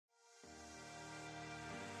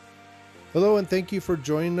Hello, and thank you for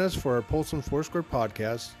joining us for our Polson Foursquare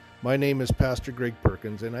podcast. My name is Pastor Greg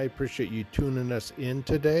Perkins, and I appreciate you tuning us in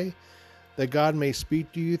today. That God may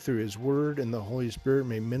speak to you through His Word, and the Holy Spirit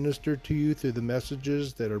may minister to you through the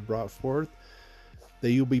messages that are brought forth.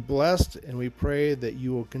 That you'll be blessed, and we pray that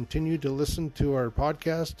you will continue to listen to our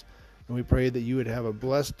podcast, and we pray that you would have a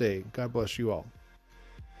blessed day. God bless you all.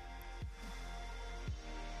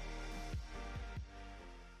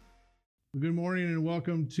 Good morning and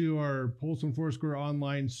welcome to our Polson Foursquare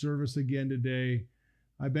online service again today.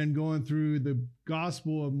 I've been going through the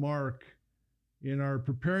Gospel of Mark in our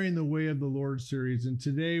Preparing the Way of the Lord series, and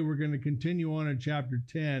today we're going to continue on in chapter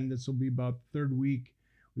 10. This will be about the third week.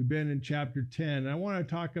 We've been in chapter 10. I want to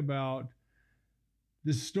talk about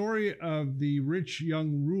the story of the rich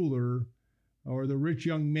young ruler, or the rich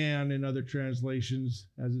young man in other translations,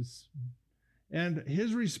 and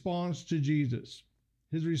his response to Jesus.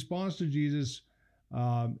 His response to Jesus,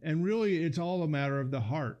 and really it's all a matter of the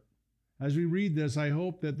heart. As we read this, I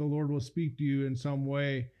hope that the Lord will speak to you in some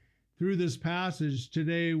way through this passage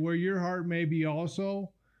today, where your heart may be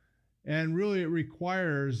also, and really it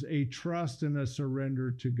requires a trust and a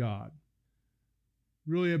surrender to God.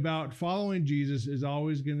 Really, about following Jesus is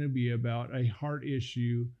always going to be about a heart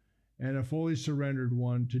issue and a fully surrendered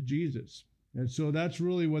one to Jesus. And so that's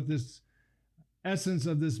really what this essence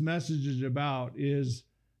of this message is about, is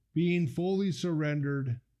being fully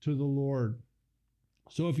surrendered to the Lord.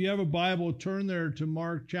 So if you have a Bible, turn there to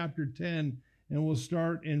Mark chapter 10, and we'll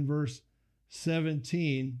start in verse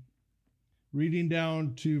 17, reading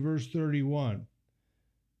down to verse 31.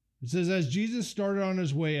 It says, as Jesus started on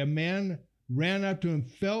his way, a man ran up to him,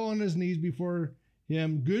 fell on his knees before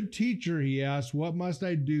him. Good teacher, he asked, what must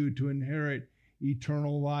I do to inherit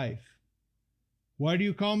eternal life? Why do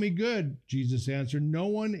you call me good? Jesus answered, no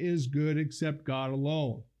one is good except God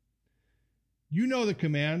alone. You know the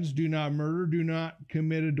commands: do not murder, do not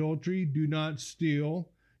commit adultery, do not steal,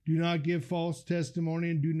 do not give false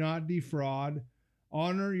testimony, and do not defraud.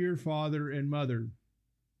 Honor your father and mother.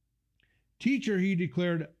 Teacher, he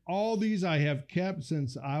declared, all these I have kept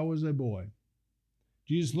since I was a boy.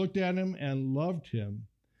 Jesus looked at him and loved him.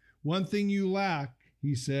 One thing you lack,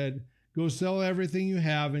 he said. Go sell everything you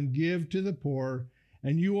have and give to the poor,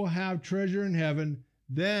 and you will have treasure in heaven.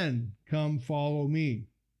 Then come follow me.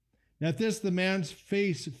 At this, the man's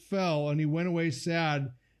face fell, and he went away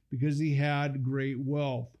sad because he had great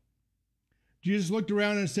wealth. Jesus looked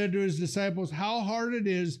around and said to his disciples, how hard it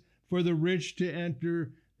is for the rich to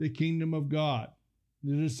enter the kingdom of God.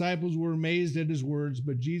 The disciples were amazed at his words,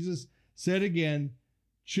 but Jesus said again,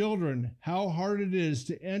 children, how hard it is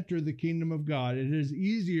to enter the kingdom of God. It is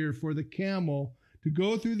easier for the camel to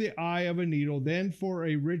go through the eye of a needle than for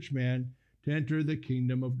a rich man to enter the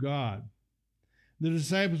kingdom of God. The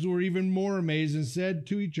disciples were even more amazed and said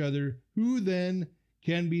to each other, who then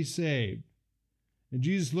can be saved? And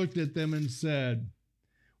Jesus looked at them and said,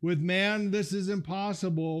 with man this is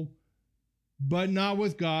impossible, but not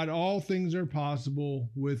with God. All things are possible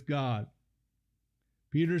with God.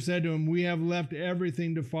 Peter said to him, we have left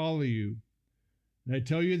everything to follow you. And I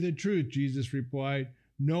tell you the truth, Jesus replied,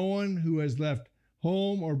 no one who has left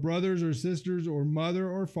home or brothers or sisters or mother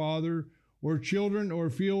or father or children or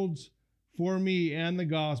fields for me and the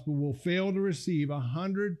gospel will fail to receive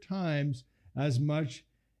 100 times as much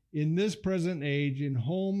in this present age in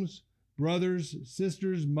homes, brothers,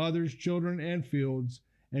 sisters, mothers, children, and fields,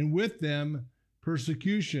 and with them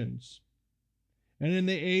persecutions. And in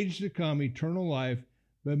the age to come, eternal life.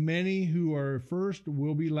 But many who are first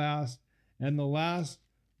will be last, and the last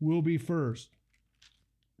will be first.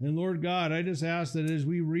 And Lord God, I just ask that as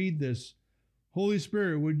we read this, Holy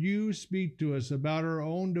Spirit, would you speak to us about our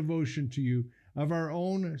own devotion to you, of our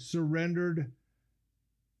own surrendered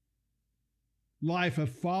life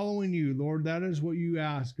of following you, Lord. That is what you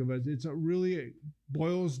ask of us. It really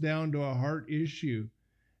boils down to a heart issue.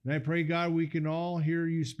 And I pray, God, we can all hear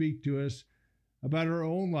you speak to us about our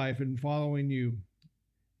own life and following you.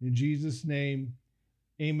 In Jesus' name,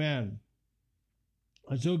 amen.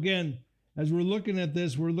 And so again, as we're looking at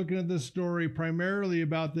this story primarily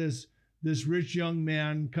about this rich young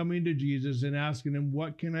man coming to Jesus and asking him,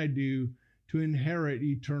 what can I do to inherit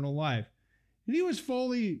eternal life? And he was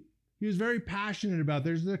very passionate about.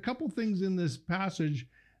 There's a couple things in this passage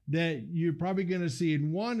that you're probably going to see.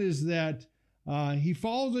 And one is that he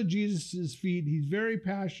falls at Jesus' feet. He's very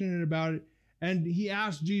passionate about it. And he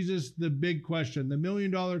asked Jesus the big question, the $1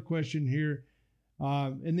 million question here.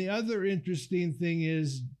 And the other interesting thing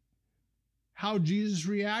is how Jesus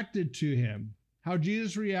reacted to him. How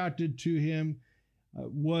Jesus reacted to him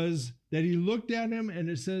was that he looked at him,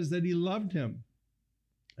 and it says that he loved him.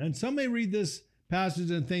 And some may read this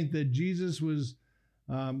passages and think that Jesus was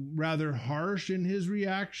rather harsh in his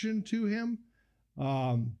reaction to him,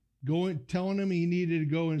 telling him he needed to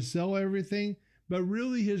go and sell everything. But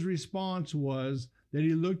really his response was that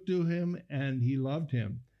he looked to him and he loved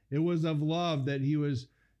him. It was of love that he was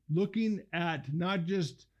looking at, not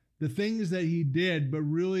just the things that he did, but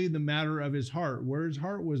really the matter of his heart, where his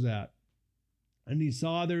heart was at. And he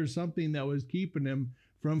saw there's something that was keeping him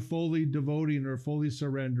from fully devoting or fully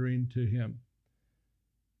surrendering to him.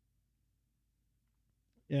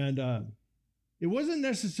 And it wasn't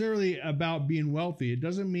necessarily about being wealthy. It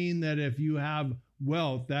doesn't mean that if you have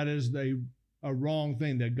wealth, that is a wrong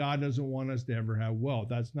thing, that God doesn't want us to ever have wealth.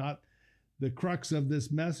 That's not the crux of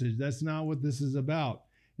this message. That's not what this is about.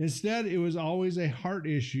 Instead, it was always a heart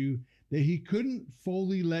issue that he couldn't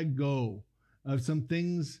fully let go of some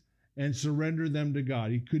things and surrender them to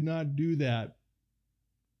God. He could not do that.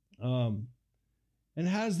 And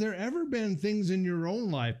has there ever been things in your own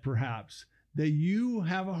life, perhaps, that you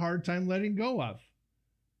have a hard time letting go of?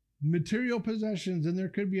 Material possessions, and there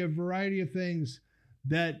could be a variety of things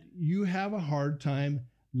that you have a hard time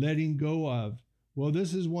letting go of. Well,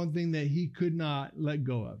 this is one thing that he could not let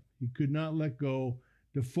go of. He could not let go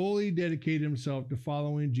to fully dedicate himself to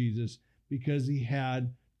following Jesus because he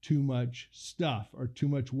had too much stuff or too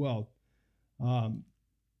much wealth.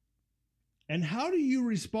 And how do you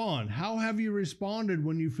respond? How have you responded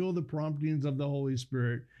when you feel the promptings of the Holy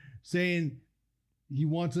Spirit saying he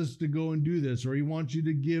wants us to go and do this, or he wants you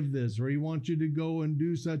to give this, or he wants you to go and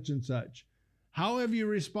do such and such? How have you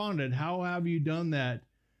responded? How have you done that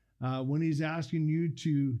when he's asking you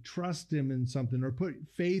to trust him in something or put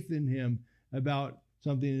faith in him about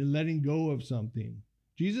something and letting go of something?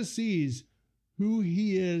 Jesus sees who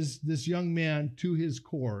he is, this young man, to his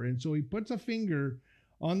core. And so he puts a finger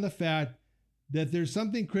on the fact that there's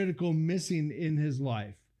something critical missing in his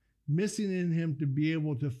life, missing in him to be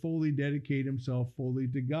able to fully dedicate himself fully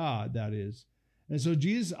to God, that is. And so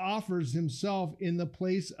Jesus offers himself in the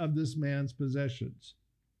place of this man's possessions,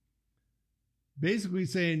 basically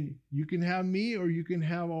saying, you can have me or you can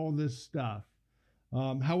have all this stuff.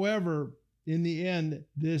 However, in the end,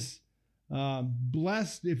 this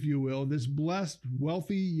blessed, if you will, this blessed,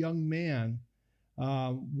 wealthy young man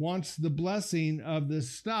wants the blessing of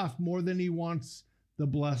this stuff more than he wants the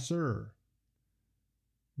blesser.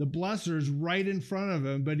 The blesser's right in front of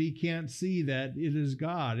him, but he can't see that it is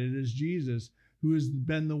God, it is Jesus, who has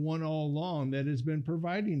been the one all along that has been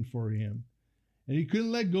providing for him. And he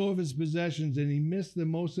couldn't let go of his possessions, and he missed the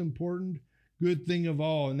most important good thing of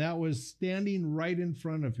all, and that was standing right in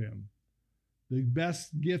front of him. The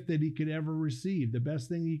best gift that he could ever receive, the best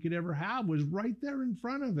thing he could ever have, was right there in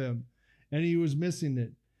front of him, and he was missing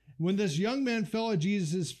it. When this young man fell at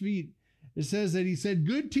Jesus' feet, it says that he said,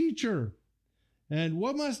 "Good teacher, and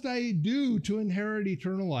what must I do to inherit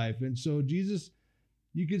eternal life?" And so Jesus,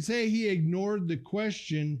 you could say he ignored the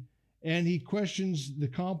question and he questions the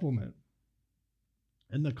compliment.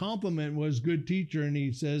 And the compliment was good teacher. And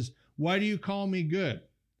he says, "Why do you call me good?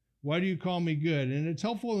 Why do you call me good?" And it's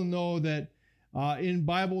helpful to know that in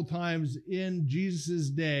Bible times, in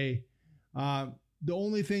Jesus's day, the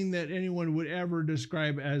only thing that anyone would ever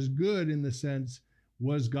describe as good in the sense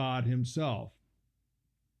was God himself.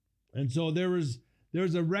 And so there's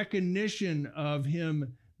a recognition of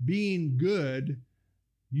him being good.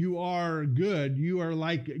 You are good. You are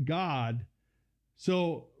like God.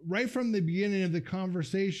 So right from the beginning of the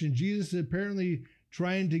conversation, Jesus is apparently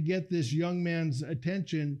trying to get this young man's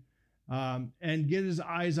attention and get his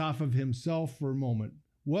eyes off of himself for a moment.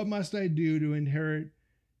 What must I do to inherit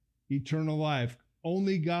eternal life?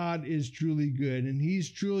 Only God is truly good, and he's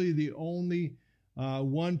truly the only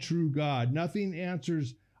one true God. Nothing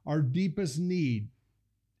answers our deepest need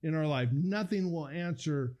in our life. Nothing will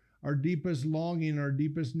answer our deepest longing, our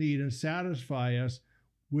deepest need, and satisfy us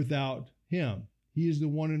without him. He is the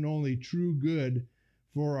one and only true good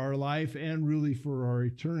for our life and really for our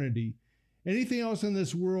eternity. Anything else in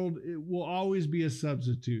this world, it will always be a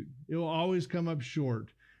substitute. It will always come up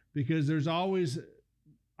short because there's always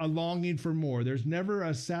a longing for more. There's never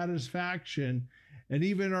a satisfaction, and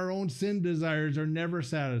even our own sin desires are never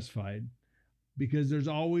satisfied because there's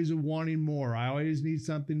always a wanting more. I always need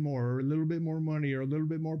something more, or a little bit more money, or a little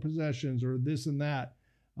bit more possessions, or this and that.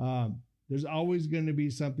 There's always going to be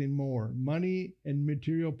something more. Money and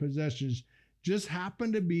material possessions just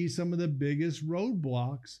happen to be some of the biggest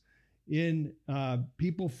roadblocks in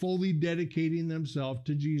people fully dedicating themselves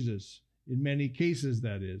to Jesus. In many cases,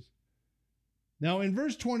 that is. Now, in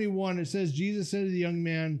verse 21, it says, Jesus said to the young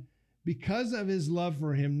man, because of his love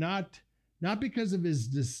for him, not because of his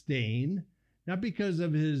disdain, not because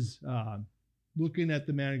of his looking at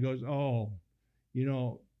the man and goes, oh,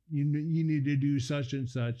 you need to do such and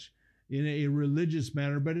such in a religious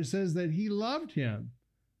manner, but it says that he loved him.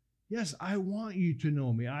 Yes, I want you to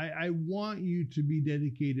know me. I want you to be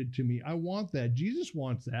dedicated to me. I want that. Jesus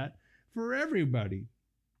wants that for everybody.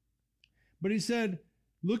 But he said,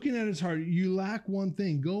 looking at his heart, you lack one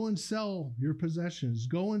thing. Go and sell your possessions.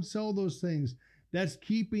 Go and sell those things. That's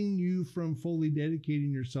keeping you from fully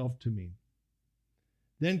dedicating yourself to me.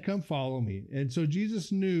 Then come follow me. And so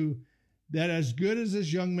Jesus knew that as good as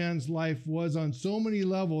this young man's life was on so many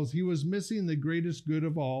levels, he was missing the greatest good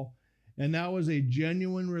of all, and that was a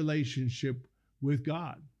genuine relationship with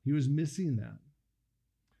God. He was missing that.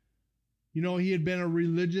 He had been a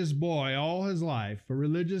religious boy all his life, a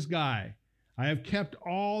religious guy. I have kept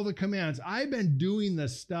all the commands. I've been doing the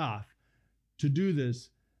stuff to do this.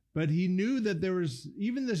 But he knew that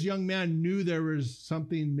even this young man knew there was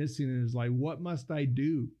something missing in his life. What must I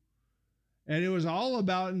do? And it was all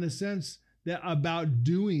about, in the sense that about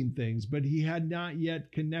doing things, but he had not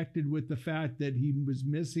yet connected with the fact that he was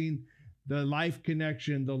missing the life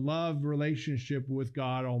connection, the love relationship with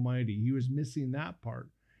God Almighty. He was missing that part.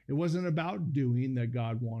 It wasn't about doing that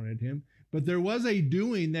God wanted him, but there was a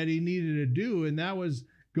doing that he needed to do, and that was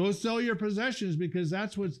go sell your possessions, because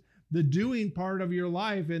that's what's the doing part of your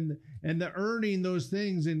life, and the earning those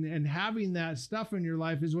things and having that stuff in your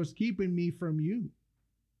life is what's keeping me from you.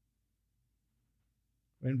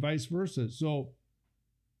 And vice versa. So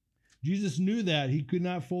Jesus knew that he could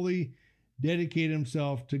not fully dedicate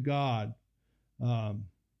himself to God. And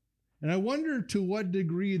I wonder to what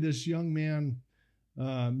degree this young man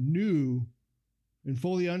knew and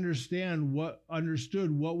fully understood what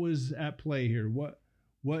was at play here, what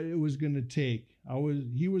it was going to take.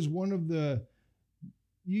 He was one of the,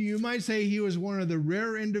 you might say he was one of the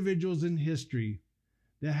rare individuals in history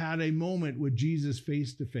that had a moment with Jesus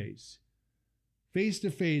face to face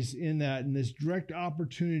in this direct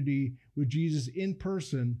opportunity with Jesus in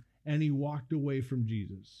person, and he walked away from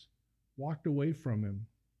Jesus, walked away from him.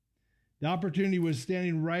 The opportunity was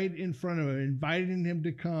standing right in front of him, inviting him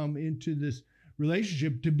to come into this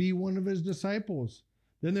relationship to be one of his disciples.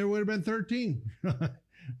 Then there would have been 13.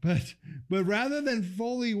 But rather than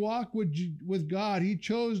fully walk with God, he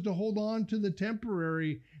chose to hold on to the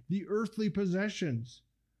temporary, the earthly possessions,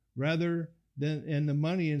 rather than the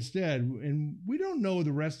money instead. And we don't know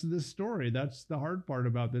the rest of this story. That's the hard part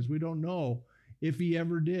about this. We don't know if he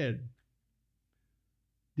ever did.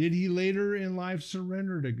 Did he later in life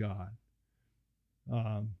surrender to God?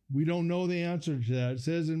 We don't know the answer to that. It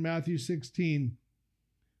says in Matthew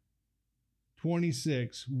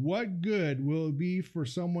 16:26, what good will it be for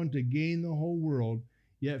someone to gain the whole world,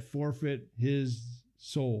 yet forfeit his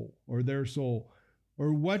soul or their soul?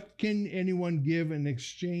 Or what can anyone give in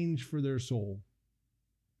exchange for their soul?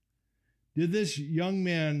 Did this young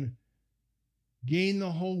man gain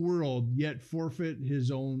the whole world, yet forfeit his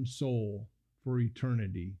own soul for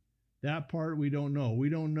eternity? That part we don't know. We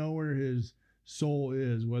don't know where his soul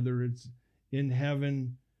is, whether it's in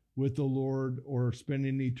heaven with the Lord or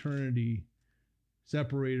spending eternity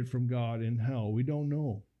separated from God in hell. We don't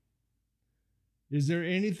know. Is there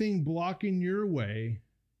anything blocking your way,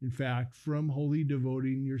 in fact, from wholly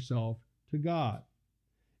devoting yourself to God?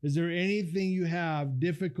 Is there anything you have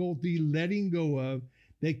difficulty letting go of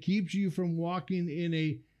that keeps you from walking in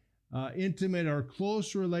a intimate or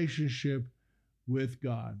close relationship with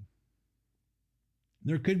God?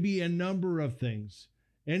 There could be a number of things,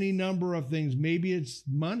 any number of things. Maybe it's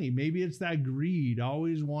money. Maybe it's that greed,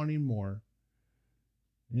 always wanting more.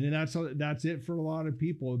 And that's it for a lot of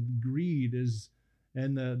people. Greed is,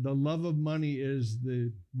 and the love of money is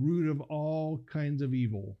the root of all kinds of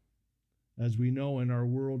evil, as we know in our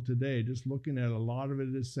world today. Just looking at a lot of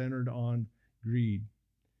it is centered on greed.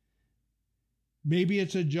 Maybe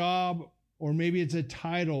it's a job, or maybe it's a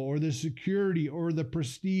title, or the security, or the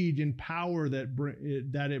prestige and power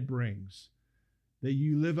that it brings. That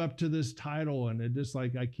you live up to this title, and it just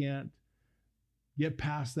like, I can't get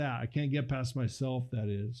past that. I can't get past myself, that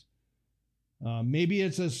is. Maybe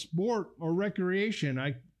it's a sport or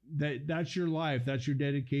recreation. That's your life. That's your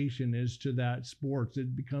dedication is to that sports.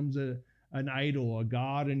 It becomes an idol, a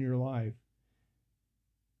god in your life.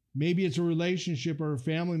 Maybe it's a relationship or a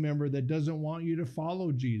family member that doesn't want you to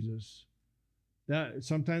follow Jesus. That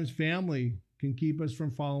sometimes family can keep us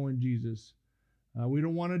from following Jesus. We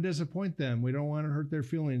don't want to disappoint them. We don't want to hurt their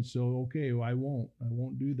feelings. So, okay, I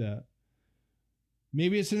won't do that.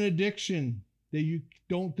 Maybe it's an addiction that you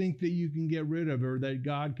don't think that you can get rid of, or that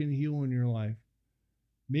God can heal in your life.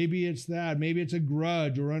 Maybe it's that. Maybe it's a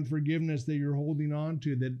grudge or unforgiveness that you're holding on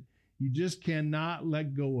to, that you just cannot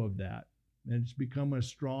let go of that. And it's become a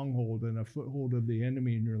stronghold and a foothold of the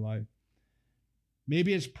enemy in your life.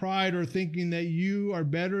 Maybe it's pride or thinking that you are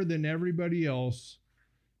better than everybody else,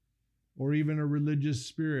 or even a religious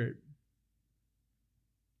spirit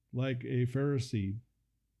like a Pharisee.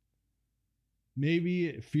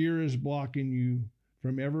 Maybe fear is blocking you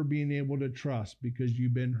from ever being able to trust because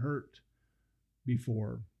you've been hurt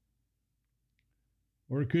before.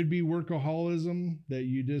 Or it could be workaholism, that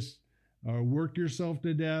you just work yourself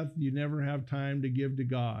to death. You never have time to give to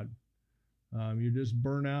God. You're just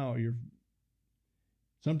burnt out.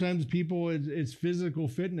 Sometimes people, it's physical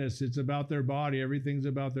fitness. It's about their body. Everything's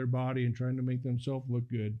about their body and trying to make themselves look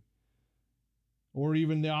good. Or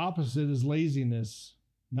even the opposite is laziness,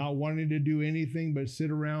 not wanting to do anything but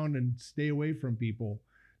sit around and stay away from people.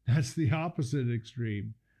 That's the opposite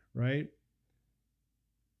extreme, right?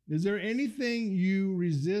 Is there anything you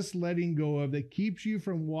resist letting go of that keeps you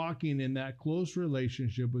from walking in that close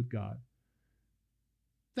relationship with God?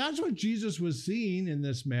 That's what Jesus was seeing in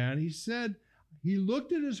this man. He said, he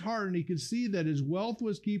looked at his heart and he could see that his wealth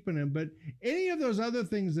was keeping him. But any of those other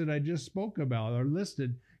things that I just spoke about are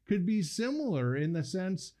listed could be similar in the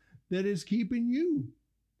sense that it's keeping you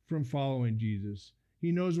from following Jesus.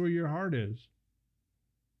 He knows where your heart is.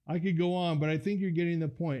 I could go on, but I think you're getting the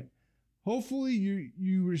point. Hopefully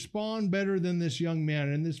you respond better than this young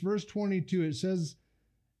man. In this verse 22, it says,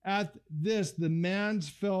 at this, the man's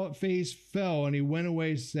face fell and he went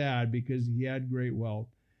away sad because he had great wealth.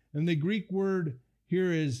 And the Greek word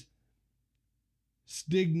here is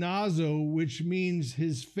stignazo, which means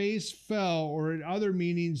his face fell, or in other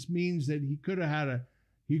meanings means that he could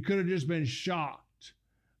have just been shocked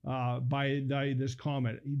by this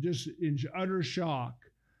comment. He just in utter shock.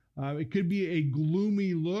 It could be a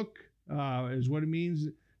gloomy look, is what it means,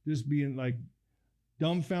 just being like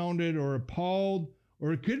dumbfounded or appalled,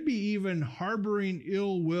 or it could be even harboring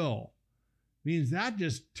ill will. Means that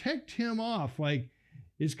just ticked him off. Like,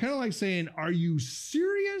 it's kind of like saying, are you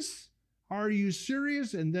serious? Are you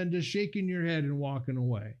serious? And then just shaking your head and walking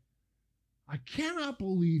away. I cannot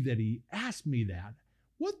believe that he asked me that.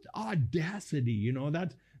 What audacity,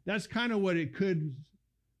 that's kind of what it could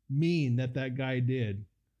mean that guy did.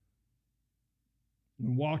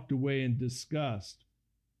 And walked away in disgust.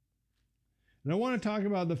 And I want to talk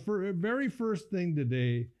about the very first thing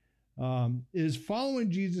today is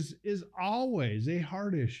following Jesus is always a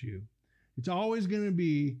heart issue. It's always going to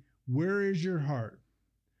be, where is your heart?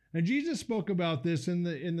 And Jesus spoke about this in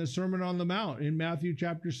the Sermon on the Mount in Matthew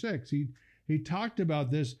chapter 6. He talked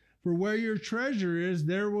about this. For where your treasure is,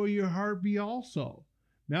 there will your heart be also.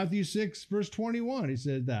 Matthew 6, verse 21, he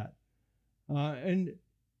said that. And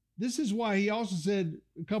this is why he also said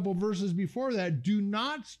a couple verses before that, do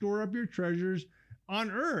not store up your treasures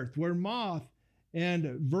on earth, where moth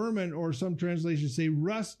and vermin, or some translations say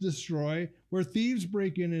rust destroy, where thieves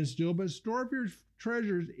break in and steal, but store up your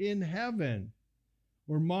treasures in heaven,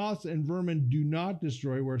 where moths and vermin do not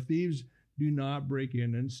destroy, where thieves do not break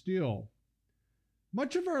in and steal.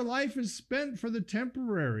 Much of our life is spent for the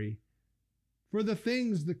temporary, for the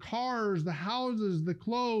things, the cars, the houses, the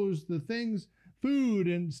clothes, the things, food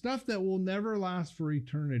and stuff that will never last for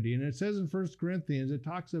eternity. And it says in 1 Corinthians, it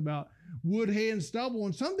talks about wood, hay, and stubble.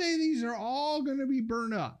 And someday these are all going to be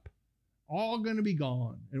burned up, all going to be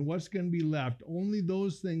gone. And what's going to be left? Only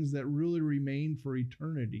those things that really remain for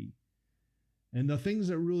eternity. And the things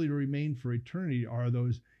that really remain for eternity are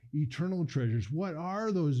those eternal treasures. What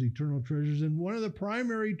are those eternal treasures? And one of the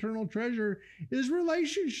primary eternal treasure is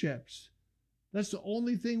relationships. That's the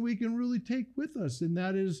only thing we can really take with us. And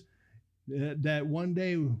that is that one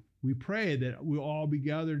day we pray that we'll all be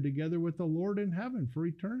gathered together with the Lord in heaven for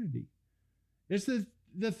eternity. It's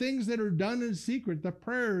the things that are done in secret, the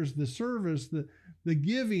prayers, the service, the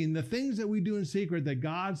giving, the things that we do in secret that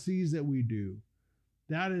God sees that we do.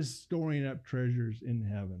 That is storing up treasures in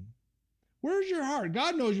heaven. Where's your heart?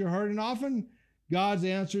 God knows your heart, and often God's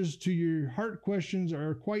answers to your heart questions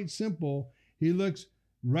are quite simple. He looks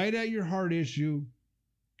right at your heart issue.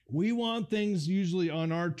 We want things usually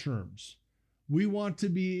on our terms. We want to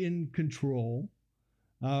be in control.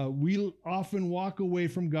 We often walk away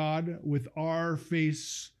from God with our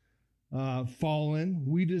face fallen.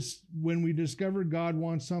 When we discover God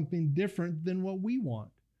wants something different than what we want.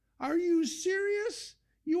 Are you serious?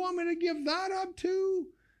 You want me to give that up too?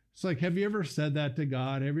 It's like, have you ever said that to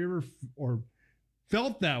God? Have you ever or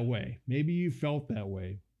felt that way? Maybe you felt that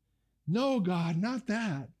way. No, God, not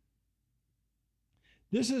that.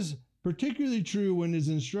 This is particularly true when his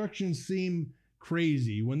instructions seem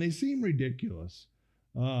crazy, when they seem ridiculous.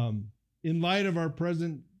 In light of our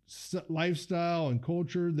present lifestyle and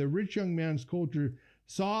culture, the rich young man's culture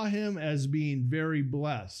saw him as being very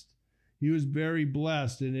blessed. He was very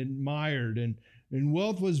blessed and admired, and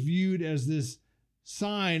wealth was viewed as this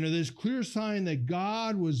sign, or this clear sign that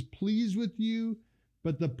God was pleased with you,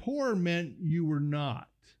 but the poor meant you were not.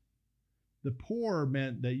 The poor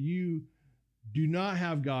meant that you do not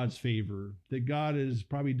have God's favor, that God is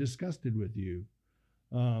probably disgusted with you.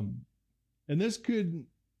 And this could,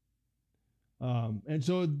 and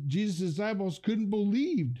so Jesus' disciples couldn't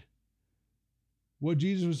believe what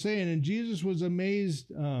Jesus was saying. And Jesus was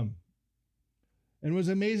amazed, and was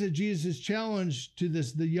amazed at Jesus' challenge to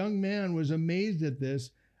this. The young man was amazed at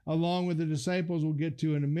this, along with the disciples we'll get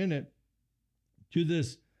to in a minute, to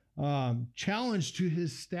this challenge to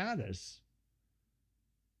his status.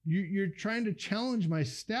 You're trying to challenge my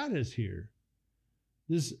status here.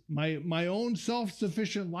 This my own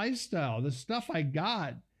self-sufficient lifestyle, the stuff I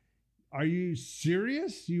got. Are you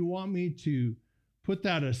serious? You want me to put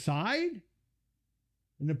that aside?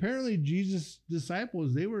 And apparently Jesus'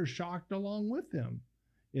 disciples, they were shocked along with him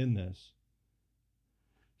in this.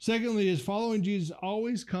 Secondly, is following Jesus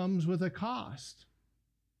always comes with a cost.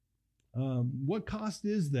 What cost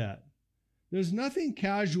is that? There's nothing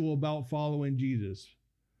casual about following Jesus.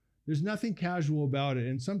 There's nothing casual about it.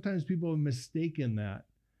 And sometimes people have mistaken that.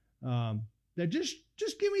 That just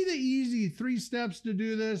give me the easy 3 steps to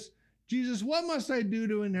do this. Jesus, what must I do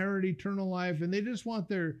to inherit eternal life? And they just want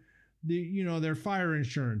their fire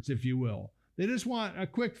insurance, if you will. They just want a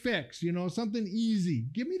quick fix, something easy.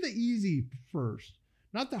 Give me the easy first,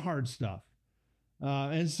 not the hard stuff.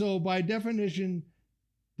 And so by definition,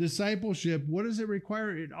 discipleship, what does it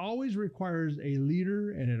require? It always requires a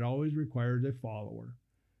leader, and it always requires a follower.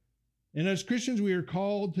 And as Christians, we are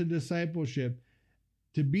called to discipleship,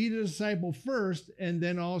 to be the disciple first, and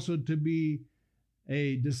then also to be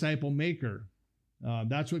a disciple maker.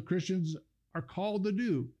 That's what Christians are called to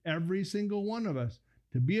do, every single one of us,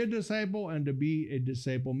 to be a disciple and to be a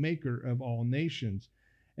disciple maker of all nations.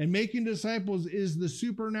 And making disciples is the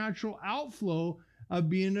supernatural outflow of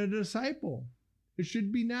being a disciple. It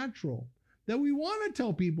should be natural that we want to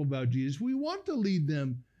tell people about Jesus. We want to lead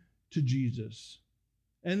them to Jesus.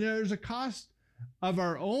 And there's a cost of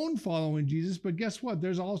our own following Jesus, but guess what?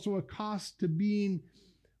 There's also a cost to being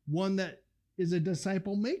one that is a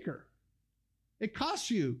disciple maker. It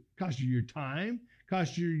costs you. It costs you your time,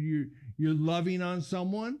 costs you your loving on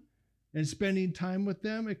someone and spending time with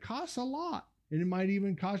them. It costs a lot. And it might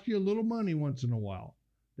even cost you a little money once in a while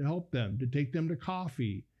to help them, to take them to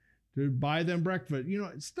coffee, to buy them breakfast,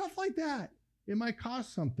 stuff like that. It might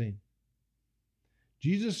cost something.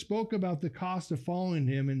 Jesus spoke about the cost of following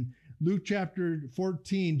him. In Luke chapter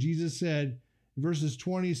 14, Jesus said, verses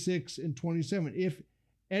 26 and 27, if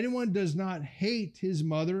anyone does not hate his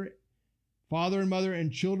father and mother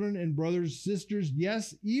and children and brothers, sisters,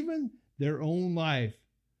 yes, even their own life,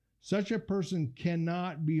 such a person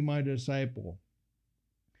cannot be my disciple.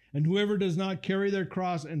 And whoever does not carry their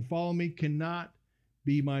cross and follow me cannot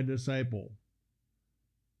be my disciple.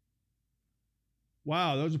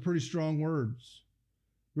 Wow, those are pretty strong words.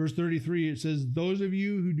 Verse 33, it says, those of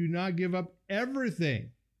you who do not give up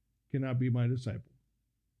everything cannot be my disciple.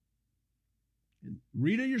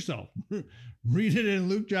 Read it yourself. Read it in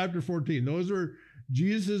Luke chapter 14. Those are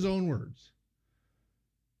Jesus' own words.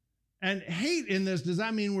 And hate in this, does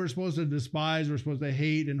that mean we're supposed to despise, we're supposed to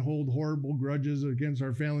hate and hold horrible grudges against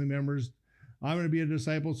our family members? I'm going to be a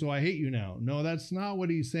disciple, so I hate you now. No, that's not what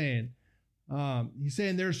he's saying. He's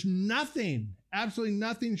saying there's nothing, absolutely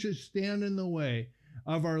nothing should stand in the way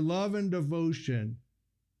of our love and devotion,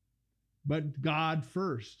 but God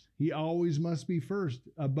first. He always must be first,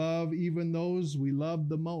 above even those we love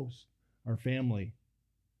the most, our family.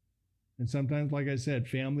 And sometimes, like I said,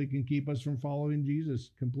 family can keep us from following Jesus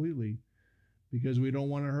completely because we don't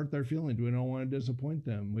want to hurt their feelings. We don't want to disappoint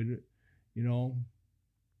them.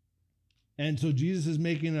 And so Jesus is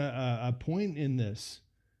making a point in this,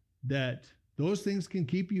 that those things can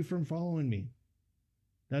keep you from following me.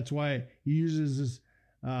 That's why he uses this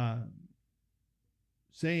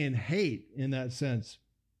saying hate in that sense.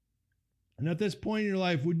 And at this point in your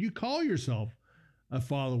life, would you call yourself a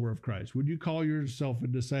follower of Christ? Would you call yourself a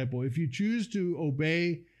disciple? If you choose to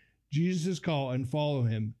obey Jesus' call and follow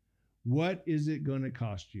him, what is it going to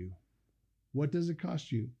cost you? What does it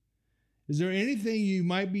cost you? Is there anything you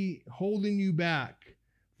might be holding you back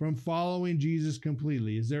from following Jesus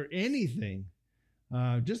completely? Is there anything?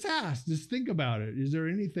 Just ask, just think about it. Is there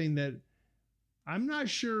anything that I'm not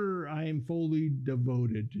sure I am fully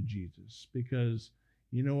devoted to Jesus? Because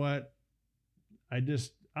you know what? I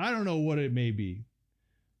don't know what it may be.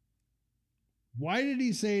 Why did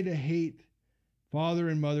he say to hate father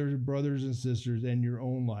and mother, brothers and sisters, and your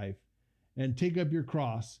own life, and take up your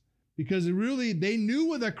cross? Because really, they knew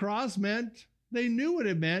what the cross meant. They knew what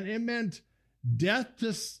it meant. It meant death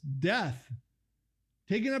to death.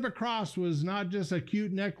 Taking up a cross was not just a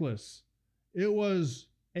cute necklace. It was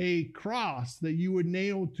a cross that you would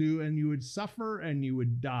nail to, and you would suffer and you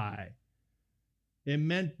would die. It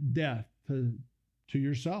meant death to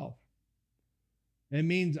yourself. It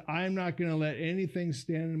means I'm not going to let anything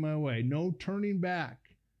stand in my way. No turning back.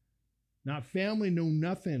 Not family, no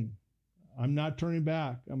nothing. I'm not turning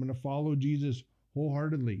back. I'm going to follow Jesus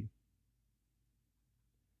wholeheartedly.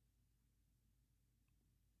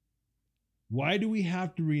 Why do we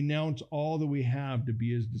have to renounce all that we have to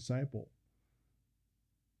be his disciple?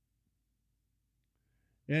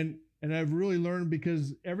 And I've really learned,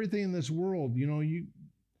 because everything in this world,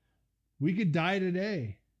 we could die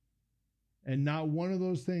today, and not one of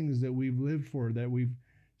those things that we've lived for, that we've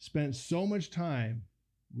spent so much time,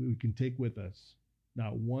 we can take with us.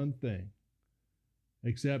 Not one thing,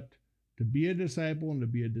 except to be a disciple and to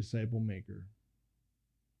be a disciple maker.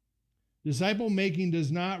 Disciple making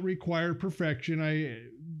does not require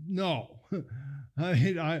perfection. No.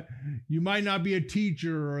 You might not be a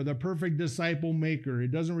teacher or the perfect disciple maker.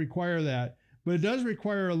 It doesn't require that. But it does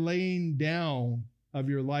require a laying down of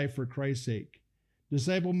your life for Christ's sake.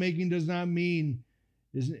 Disciple making does not mean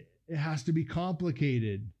it has to be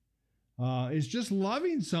complicated. It's just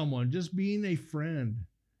loving someone, just being a friend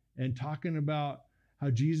and talking about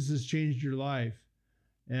how Jesus has changed your life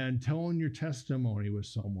and telling your testimony with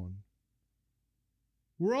someone.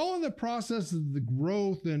 We're all in the process of the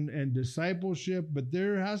growth and discipleship, but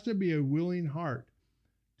there has to be a willing heart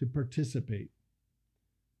to participate.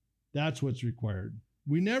 That's what's required.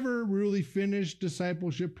 We never really finish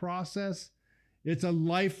discipleship process. It's a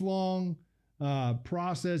lifelong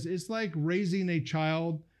process. It's like raising a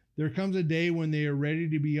child. There comes a day when they are ready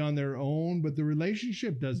to be on their own, but the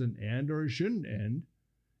relationship doesn't end, or it shouldn't end.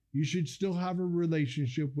 You should still have a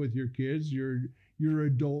relationship with your kids, your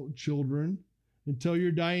adult children, until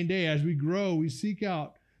your dying day. As we grow, we seek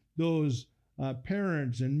out those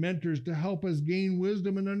parents and mentors to help us gain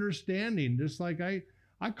wisdom and understanding. Just like I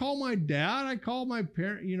call my dad, I call my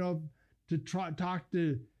parent, to talk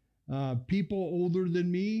to people older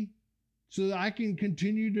than me so that I can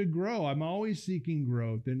continue to grow. I'm always seeking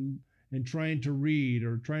growth and trying to read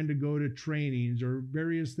or trying to go to trainings or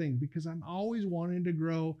various things, because I'm always wanting to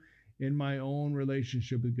grow in my own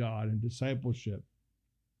relationship with God and discipleship.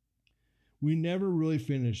 We never really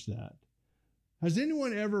finish that. Has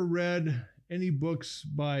anyone ever read any books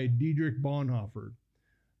by Dietrich Bonhoeffer?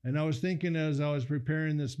 And I was thinking, as I was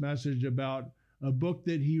preparing this message, about a book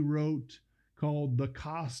that he wrote called The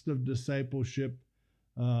Cost of Discipleship.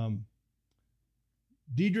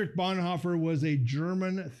 Dietrich Bonhoeffer was a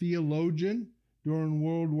German theologian during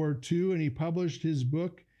World War II, and he published his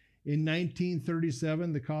book in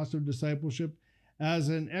 1937, The Cost of Discipleship, as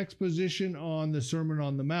an exposition on the Sermon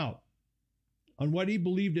on the Mount, on what he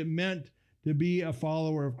believed it meant to be a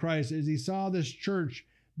follower of Christ, as he saw this church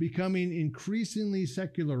becoming increasingly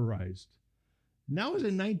secularized. And that was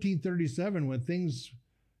in 1937, when things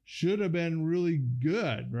should have been really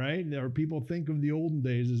good, right? Or people think of the olden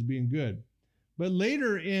days as being good. But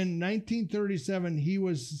later in 1937, he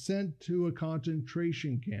was sent to a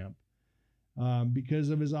concentration camp because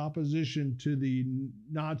of his opposition to the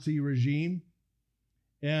Nazi regime.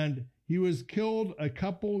 And he was killed a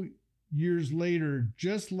couple years later,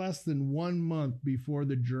 just less than 1 month before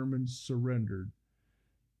the Germans surrendered.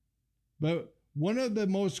 But one of the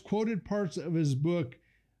most quoted parts of his book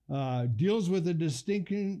deals with the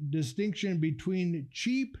distinction between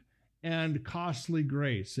cheap and costly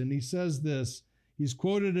grace. And he says this, he's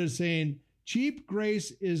quoted as saying, "Cheap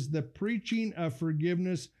grace is the preaching of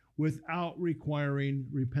forgiveness without requiring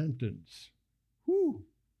repentance." Whew.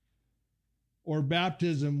 Or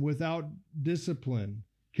baptism without discipline,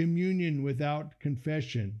 communion without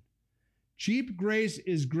confession. Cheap grace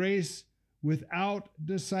is grace without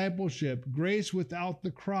discipleship, grace without the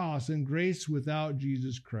cross, and grace without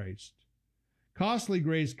Jesus Christ. Costly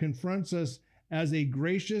grace confronts us as a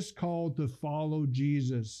gracious call to follow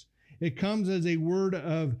Jesus. It comes as a word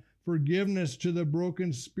of forgiveness to the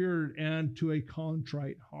broken spirit and to a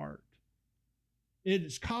contrite heart.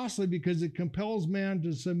 It's costly because it compels man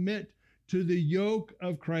to submit to the yoke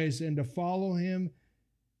of Christ and to follow him.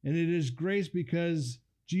 And it is grace because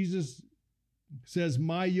Jesus says,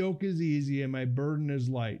 "My yoke is easy and my burden is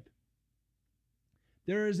light."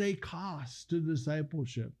 There is a cost to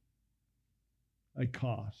discipleship. A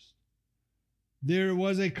cost. There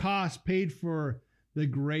was a cost paid for the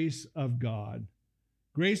grace of God.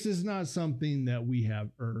 Grace is not something that we have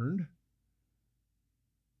earned.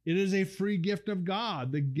 It is a free gift of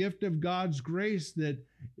God, the gift of God's grace, that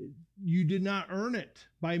you did not earn it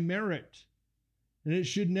by merit. And it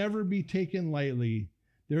should never be taken lightly.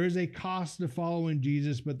 There is a cost to following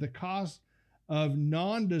Jesus, but the cost of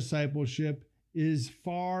non-discipleship is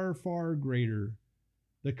far, far greater.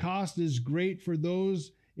 The cost is great for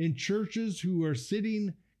those in churches who are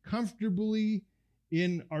sitting comfortably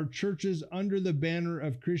in our churches under the banner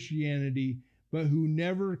of Christianity, but who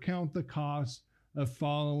never count the cost of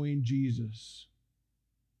following Jesus.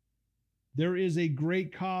 There is a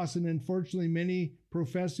great cost, and unfortunately, many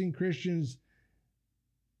professing Christians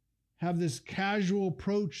have this casual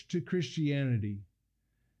approach to Christianity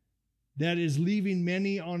that is leaving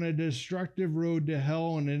many on a destructive road to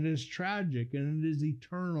hell, and it is tragic, and it is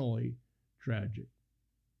eternally tragic.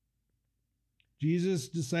 Jesus'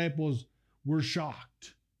 disciples were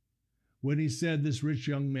shocked when he said this rich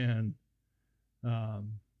young man,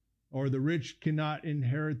 or the rich cannot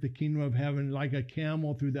inherit the kingdom of heaven like a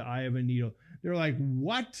camel through the eye of a needle. They're like,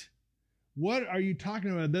 what? What are you talking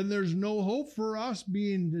about? Then there's no hope for us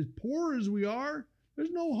being as poor as we are. There's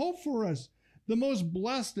no hope for us. The most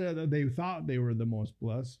blessed, they thought they were the most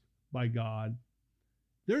blessed by God.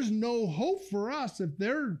 There's no hope for us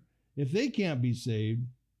if they can't be saved.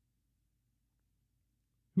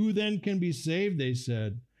 Who then can be saved, they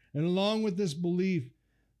said. And along with this belief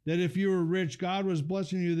that if you were rich, God was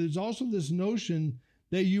blessing you, there's also this notion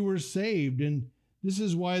that you were saved. And this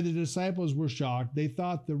is why the disciples were shocked. They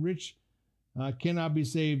thought the rich cannot be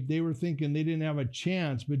saved. They were thinking they didn't have a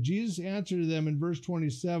chance. But Jesus answered them in verse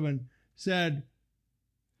 27, said,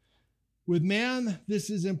 with man, this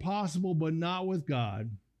is impossible, but not with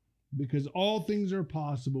God, because all things are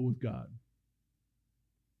possible with God.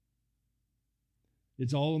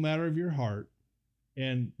 It's all a matter of your heart,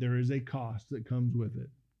 and there is a cost that comes with it.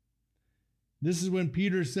 This is when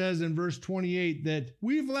Peter says in verse 28 that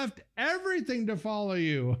we've left everything to follow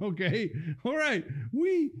you. Okay, all right.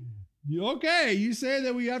 You say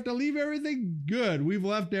that we have to leave everything? Good. We've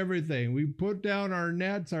left everything. We put down our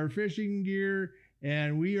nets, our fishing gear,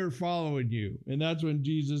 and we are following you. And that's when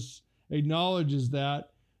Jesus acknowledges that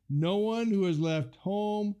no one who has left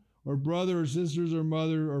home or brother or sisters or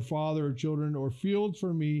mother or father or children or fields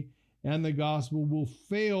for me and the gospel will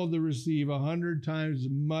fail to receive 100 times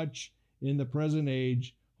much in the present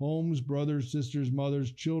age, homes, brothers, sisters,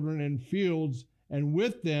 mothers, children, and fields, and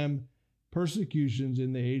with them persecutions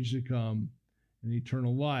in the age to come and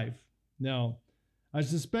eternal life. Now, I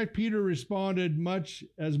suspect Peter responded much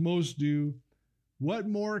as most do, what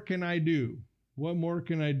more can I do? What more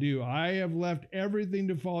can I do? I have left everything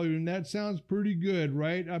to follow you. And that sounds pretty good,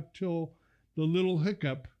 right? Up till the little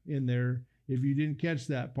hiccup in there, if you didn't catch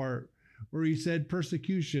that part, where he said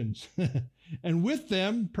persecutions. And with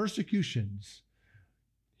them, persecutions.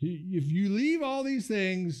 If you leave all these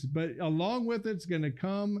things, but along with it's going to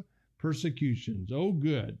come persecutions. Oh,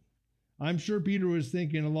 good. I'm sure Peter was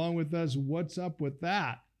thinking along with us, what's up with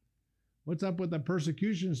that? What's up with the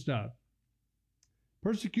persecution stuff?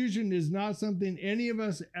 Persecution is not something any of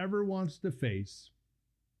us ever wants to face.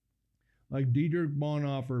 Like Dietrich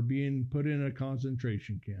Bonhoeffer being put in a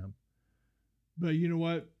concentration camp. But you know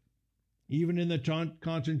what? Even in the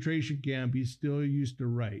concentration camp, he still used to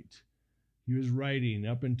write. He was writing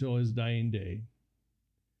up until his dying day.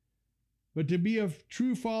 But to be a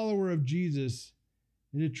true follower of Jesus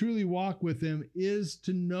and to truly walk with him is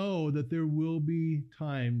to know that there will be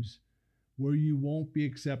times where you won't be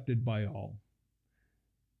accepted by all,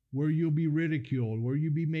 where you'll be ridiculed, where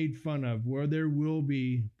you'll be made fun of, where there will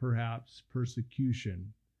be perhaps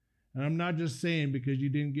persecution. And I'm not just saying because you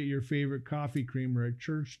didn't get your favorite coffee creamer at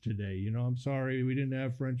church today. You know, I'm sorry, we didn't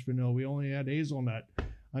have French vanilla. We only had hazelnut.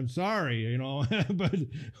 I'm sorry, you know, but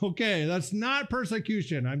okay, that's not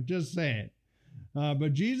persecution. I'm just saying.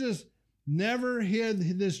 But Jesus never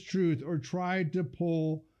hid this truth or tried to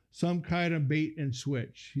pull some kind of bait and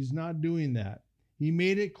switch. He's not doing that. He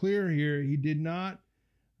made it clear here. He did not.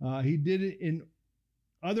 He did it in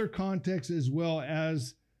other contexts as well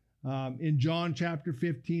as in John chapter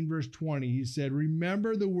 15, verse 20. He said,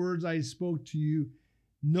 remember the words I spoke to you.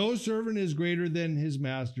 No servant is greater than his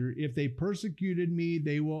master. If they persecuted me,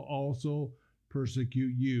 they will also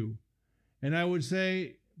persecute you. And I would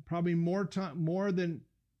say probably more than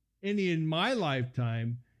any in my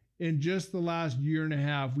lifetime, in just the last year and a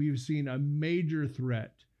half, we've seen a major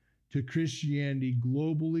threat to Christianity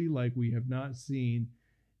globally like we have not seen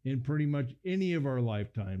in pretty much any of our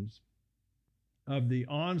lifetimes, of the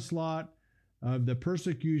onslaught of the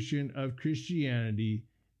persecution of Christianity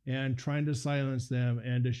and trying to silence them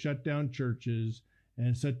and to shut down churches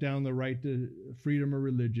and shut down the right to freedom of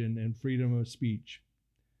religion and freedom of speech.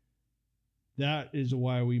 That is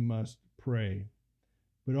why we must pray.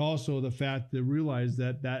 But also the fact to realize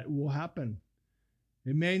that that will happen.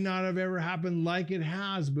 It may not have ever happened like it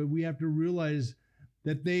has, but we have to realize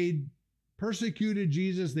that they persecuted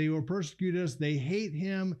Jesus, they will persecute us, they hate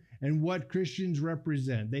him and what Christians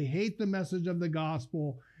represent. They hate the message of the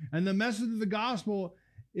gospel, and the message of the gospel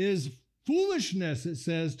is foolishness, it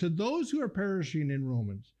says, to those who are perishing in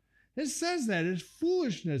Romans. It says that it's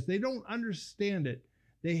foolishness. They don't understand it.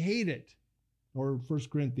 They hate it, or 1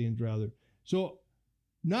 Corinthians rather. So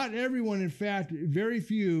not everyone, in fact, very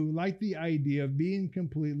few like the idea of being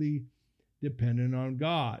completely dependent on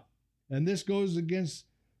God. And this goes against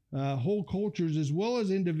whole cultures as well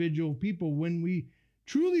as individual people. When we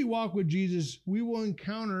truly walk with Jesus, we will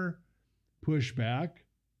encounter pushback.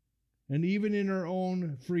 And even in our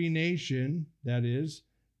own free nation, that is,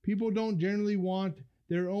 people don't generally want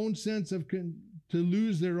their own sense of to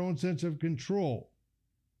lose their own sense of control.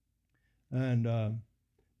 And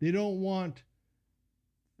they don't want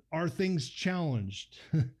our things challenged.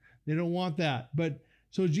 They don't want that. But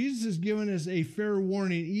so Jesus has given us a fair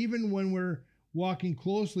warning. Even when we're walking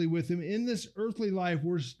closely with him in this earthly life,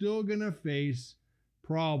 we're still going to face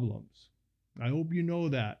problems. I hope you know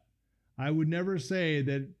that. I would never say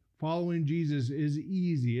that following Jesus is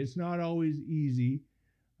easy. It's not always easy,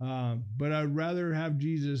 but I'd rather have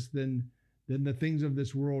Jesus than the things of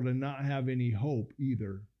this world and not have any hope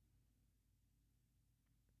either.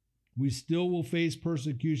 We still will face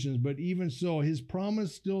persecutions, but even so, his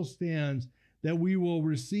promise still stands that we will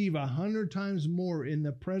receive 100 times more in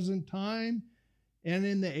the present time and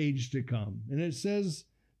in the age to come. And it says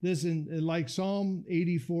this in like Psalm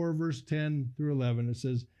 84, verse 10 through 11. It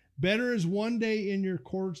says, better is one day in your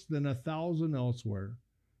courts than 1,000 elsewhere.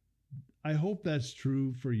 I hope that's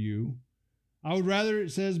true for you. I would rather,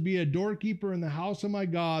 it says, be a doorkeeper in the house of my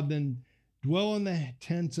God than dwell in the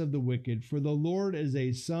tents of the wicked. For the Lord is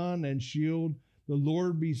a sun and shield. The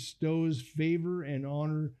Lord bestows favor and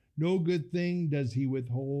honor. No good thing does he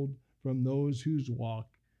withhold from those whose walk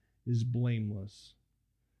is blameless.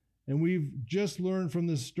 And we've just learned from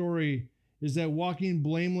this story is that walking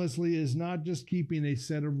blamelessly is not just keeping a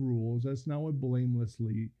set of rules. That's not what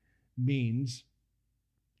blamelessly means.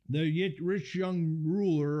 The rich young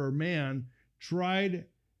ruler or man tried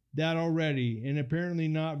that already, and apparently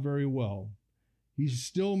not very well. He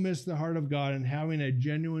still missed the heart of God and having a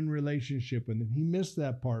genuine relationship with him. He missed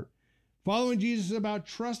that part. Following Jesus is about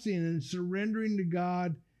trusting and surrendering to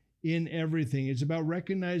God in everything. It's about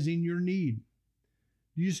recognizing your need.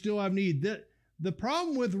 Do you still have need? The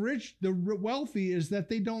problem with the wealthy is that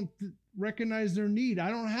they don't recognize their need. I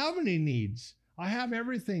don't have any needs. I have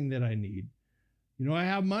everything that I need. You know, I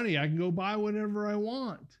have money. I can go buy whatever I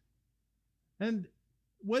want. And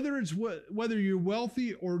whether you're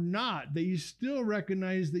wealthy or not, that you still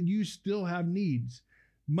recognize that you still have needs.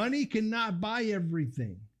 Money cannot buy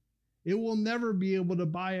everything. It will never be able to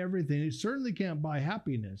buy everything. It certainly can't buy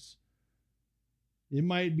happiness. It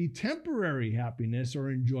might be temporary happiness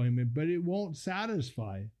or enjoyment, but it won't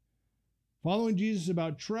satisfy. Following Jesus is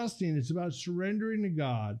about trusting. It's about surrendering to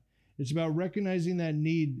God. It's about recognizing that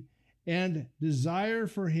need and desire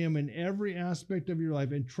for him in every aspect of your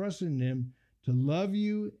life and trusting him to love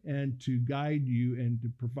you and to guide you and to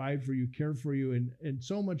provide for you, care for you, and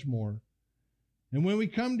so much more. And when we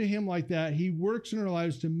come to him like that, he works in our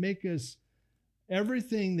lives to make us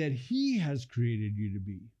everything that he has created you to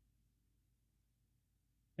be.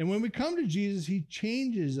 And when we come to Jesus, he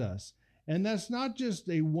changes us. And that's not just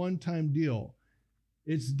a one-time deal.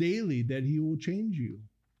 It's daily that he will change you.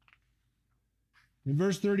 In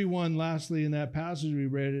verse 31, lastly, in that passage we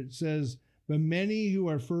read, it says, but many who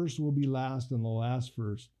are first will be last and the last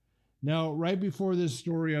first. Now, right before this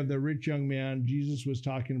story of the rich young man, Jesus was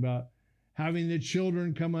talking about having the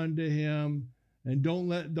children come unto him and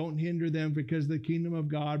don't hinder them because the kingdom of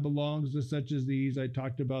God belongs to such as these. I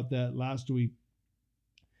talked about that last week.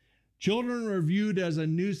 Children are viewed as a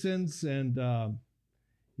nuisance and,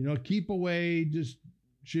 keep away, just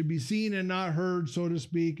should be seen and not heard, so to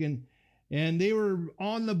speak. And they were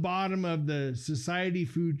on the bottom of the society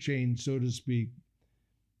food chain, so to speak,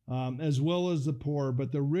 as well as the poor.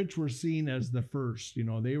 But the rich were seen as the first.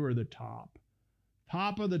 They were the top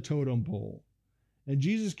of the totem pole. And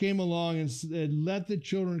Jesus came along and said, let the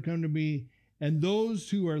children come to me, and those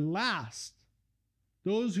who are last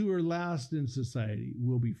in society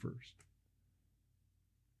will be first.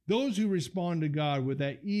 Those who respond to God with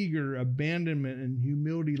that eager abandonment and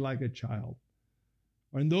humility like a child.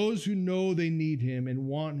 And those who know they need him and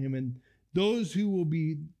want him, and those are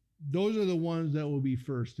the ones that will be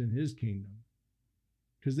first in his kingdom.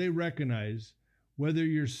 Because they recognize whether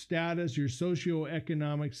your status, your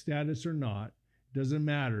socioeconomic status or not, doesn't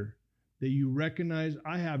matter, that you recognize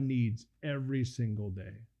I have needs every single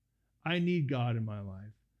day. I need God in my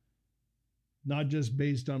life, not just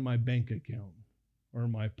based on my bank account. or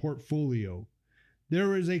my portfolio.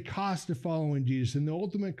 There is a cost to following Jesus, and the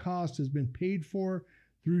ultimate cost has been paid for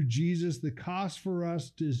through Jesus. The cost for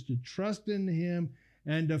us is to trust in him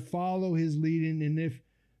and to follow his leading. And if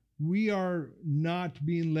we are not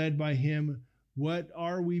being led by him, what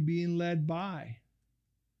are we being led by?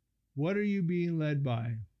 What are you being led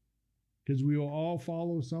by? Because we will all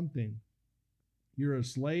follow something. You're a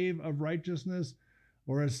slave of righteousness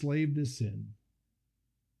or a slave to sin.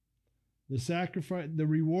 The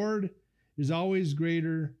reward is always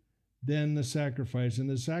greater than the sacrifice. And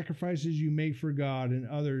the sacrifices you make for God and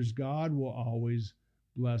others, God will always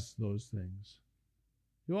bless those things.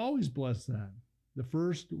 He'll always bless that. The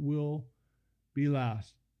first will be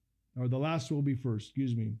last, or the last will be first,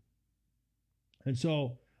 excuse me. And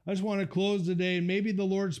so I just want to close today, and maybe the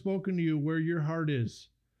Lord's spoken to you where your heart is.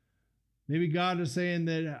 Maybe God is saying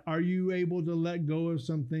that, are you able to let go of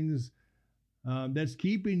some things that's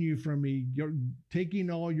keeping you from me? You're taking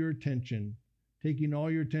all your attention,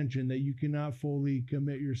 that you cannot fully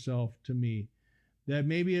commit yourself to me. That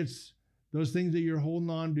maybe it's those things that you're holding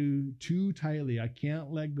on to too tightly. I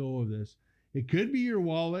can't let go of this. It could be your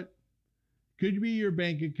wallet, could be your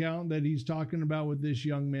bank account that he's talking about with this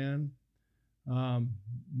young man.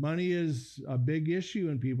 Money is a big issue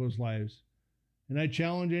in people's lives. And I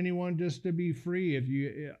challenge anyone just to be free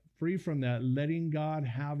from that, letting God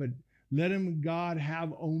have it. Let God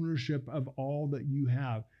have ownership of all that you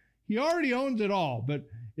have. He already owns it all, but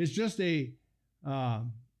it's just a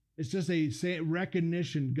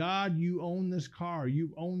recognition. God, you own this car,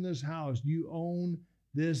 you own this house, you own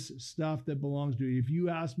this stuff that belongs to you. If you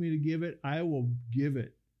ask me to give it, I will give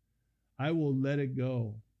it. I will let it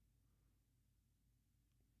go.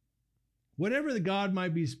 Whatever the God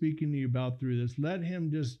might be speaking to you about through this, let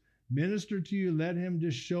him just minister to you. Let him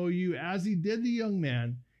just show you, as he did the young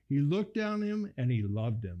man, he looked down him and he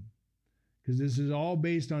loved him. Because this is all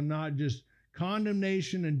based on not just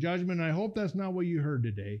condemnation and judgment. I hope that's not what you heard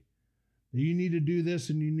today. That you need to do this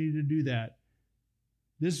and you need to do that.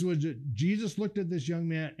 This was Jesus looked at this young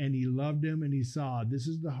man and he loved him, and he saw, this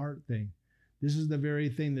is the heart thing. This is the very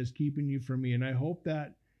thing that's keeping you from me. And I hope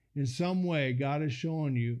that in some way God is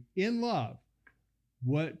showing you in love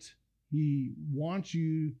what he wants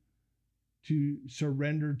you to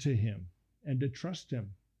surrender to him and to trust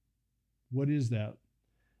him. What is that?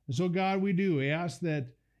 And so God, we ask that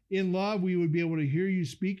in love we would be able to hear you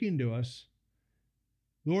speaking to us.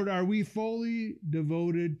 Lord, are we fully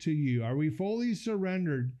devoted to you? Are we fully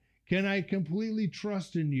surrendered? Can I completely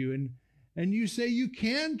trust in you? And you say you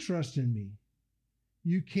can trust in me.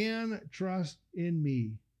 You can trust in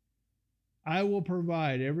me. I will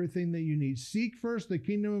provide everything that you need. Seek first the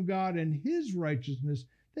kingdom of God and his righteousness,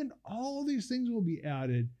 then all these things will be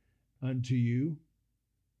added unto you.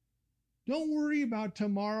 Don't worry about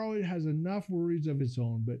tomorrow. It has enough worries of its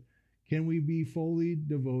own, but can we be fully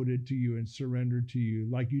devoted to you and surrendered to you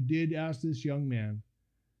like you did ask this young man?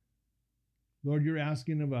 Lord, you're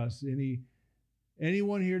asking of us,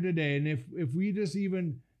 anyone here today, and if we just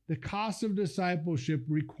even, the cost of discipleship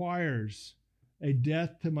requires a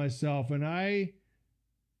death to myself. And I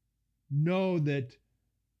know that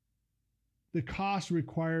the cost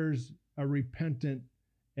requires a repentant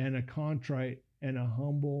and a contrite and a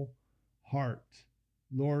humble heart.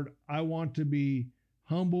 Lord, I want to be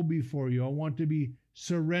humble before you. I want to be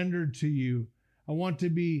surrendered to you. I want to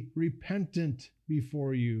be repentant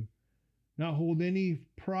before you. Not hold any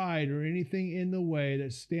pride or anything in the way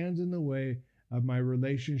that stands in the way of my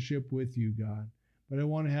relationship with you, God. But I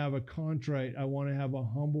want to have a contrite, I want to have a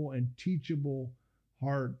humble and teachable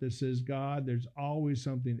heart that says, God, there's always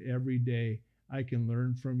something every day I can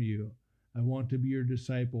learn from you. I want to be your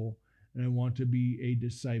disciple, and I want to be a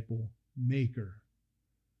disciple maker.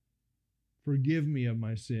 Forgive me of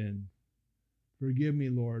my sin. Forgive me,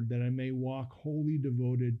 Lord, that I may walk wholly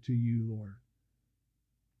devoted to you, Lord.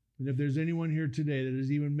 And if there's anyone here today that is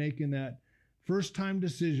even making that first time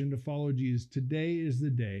decision to follow Jesus, today is the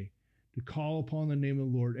day to call upon the name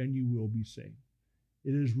of the Lord, and you will be saved.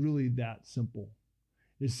 It is really that simple.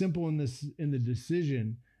 It's simple in the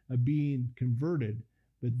decision of being converted,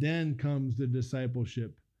 but then comes the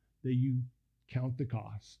discipleship that you count the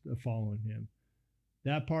cost of following him.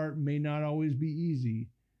 That part may not always be easy,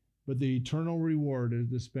 but the eternal reward is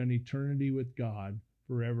to spend eternity with God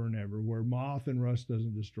forever and ever, where moth and rust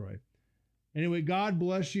doesn't destroy. Anyway, God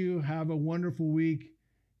bless you. Have a wonderful week,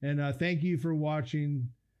 and thank you for watching.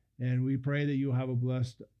 And we pray that you'll have a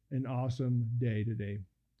blessed and awesome day today.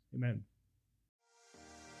 Amen.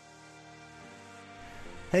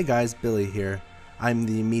 Hey guys, Billy here. I'm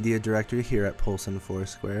the media director here at Polson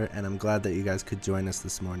Foursquare, and I'm glad that you guys could join us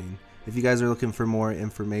this morning. If you guys are looking for more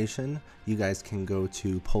information, you guys can go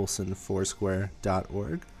to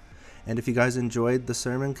polsonfoursquare.org. And if you guys enjoyed the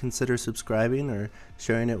sermon, consider subscribing or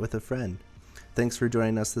sharing it with a friend. Thanks for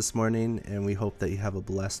joining us this morning, and we hope that you have a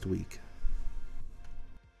blessed week.